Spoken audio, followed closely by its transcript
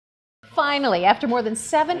Finally, after more than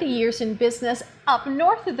 70 years in business, up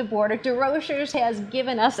north of the border, DeRochers has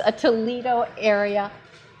given us a Toledo area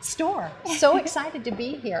store. So excited to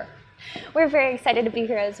be here. We're very excited to be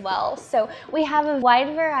here as well. So we have a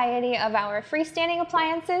wide variety of our freestanding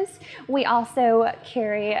appliances. We also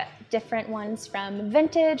carry different ones from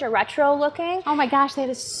vintage or retro looking. Oh my gosh, that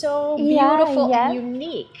is so beautiful Yeah. and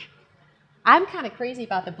unique. I'm kind of crazy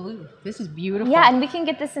about the blue. This is beautiful. Yeah, and we can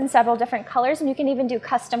get this in several different colors, and you can even do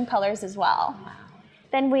custom colors as well. Wow.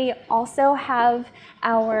 Then we also have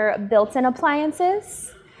our built-in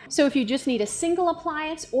appliances. So if you just need a single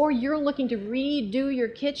appliance or you're looking to redo your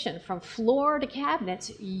kitchen from floor to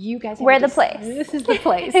cabinets, you guys have We're the place. This is the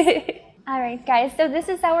place. All right, guys, so this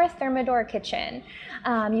is our Thermador kitchen.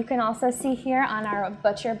 You can also see here on our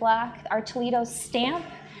butcher block, our Toledo stamp.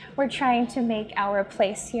 We're trying to make our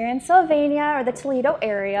place here in Sylvania or the Toledo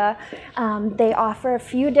area. They offer a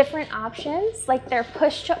few different options, like their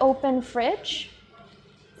push-to-open fridge.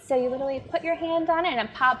 So you literally put your hand on it and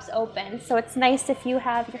it pops open. So it's nice if you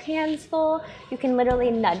have your hands full, you can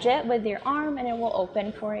literally nudge it with your arm and it will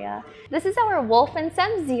open for you. This is our Wolf and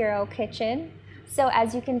Son Zero kitchen. So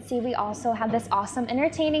as you can see, we also have this awesome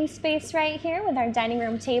entertaining space right here with our dining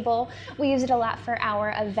room table. We use it a lot for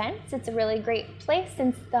our events. It's a really great place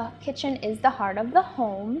since the kitchen is the heart of the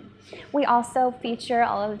home. We also feature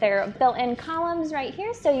all of their built-in columns right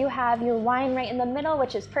here. So you have your wine right in the middle,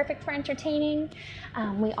 which is perfect for entertaining.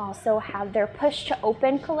 We also have their push to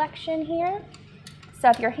open collection here. So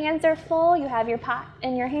if your hands are full, you have your pot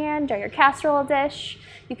in your hand or your casserole dish,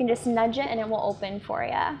 you can just nudge it and it will open for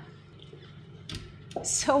you.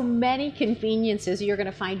 So many conveniences you're going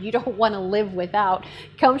to find you don't want to live without.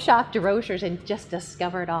 Come shop DeRochers and just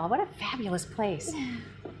discover it all. What a fabulous place.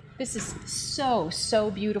 This is so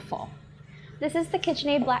beautiful. This is the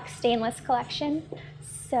KitchenAid Black Stainless collection.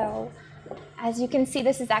 So as you can see,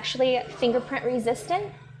 this is actually fingerprint resistant.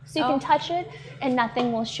 So you can touch it and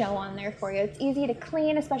nothing will show on there for you. It's easy to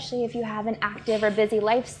clean, especially if you have an active or busy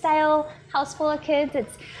lifestyle, house full of kids.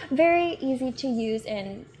 It's very easy to use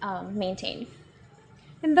and maintain.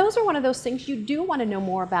 And those are one of those things you do want to know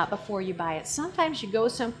more about before you buy it. Sometimes you go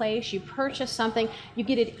someplace, you purchase something, you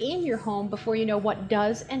get it in your home before you know what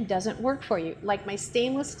does and doesn't work for you. Like my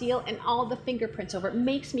stainless steel and all the fingerprints over it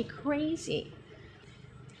makes me crazy.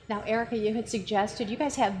 Now, Ericka, you had suggested you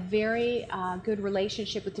guys have very good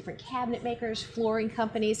relationship with different cabinet makers, flooring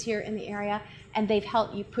companies here in the area, and they've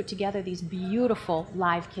helped you put together these beautiful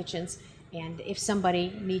live kitchens. And if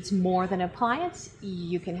somebody needs more than an appliance,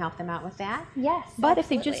 you can help them out with that. Yes, but absolutely.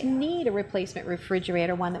 If they just need a replacement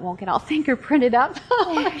refrigerator, one that won't get all fingerprinted up,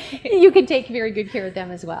 you can take very good care of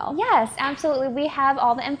them as well. Yes, absolutely. We have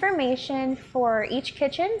all the information for each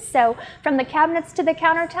kitchen. So from the cabinets to the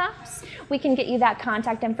countertops, we can get you that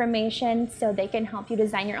contact information so they can help you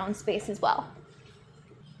design your own space as well.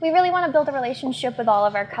 We really want to build a relationship with all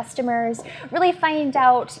of our customers, really find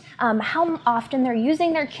out how often they're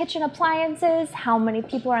using their kitchen appliances, how many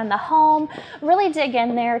people are in the home, really dig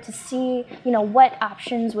in there to see, what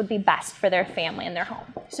options would be best for their family and their home.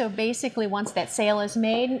 So basically, once that sale is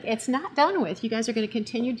made, it's not done with. You guys are going to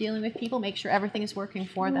continue dealing with people, make sure everything is working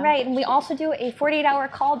for them. Right, and we also do a 48-hour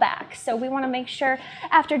callback. So we want to make sure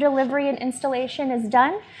after delivery and installation is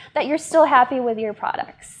done that you're still happy with your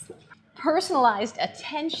products. Personalized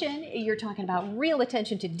attention, you're talking about real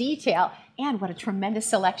attention to detail, and what a tremendous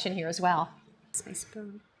selection here as well. It's my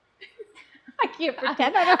spoon. I can't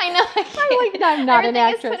pretend. I know. I'm not an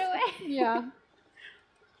actress. Everything is put away. Yeah.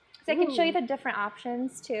 So I can show you the different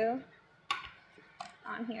options too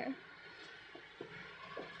on here.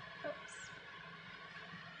 Oops.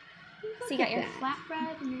 So you got your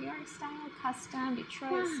flatbread, New York style, custom,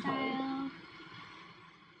 Detroit style.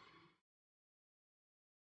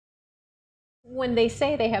 When they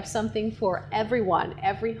say they have something for everyone,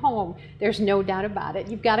 every home, there's no doubt about it.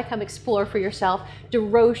 You've got to come explore for yourself.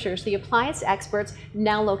 DeRochers, the appliance experts,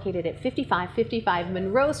 now located at 5555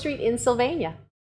 Monroe Street in Sylvania.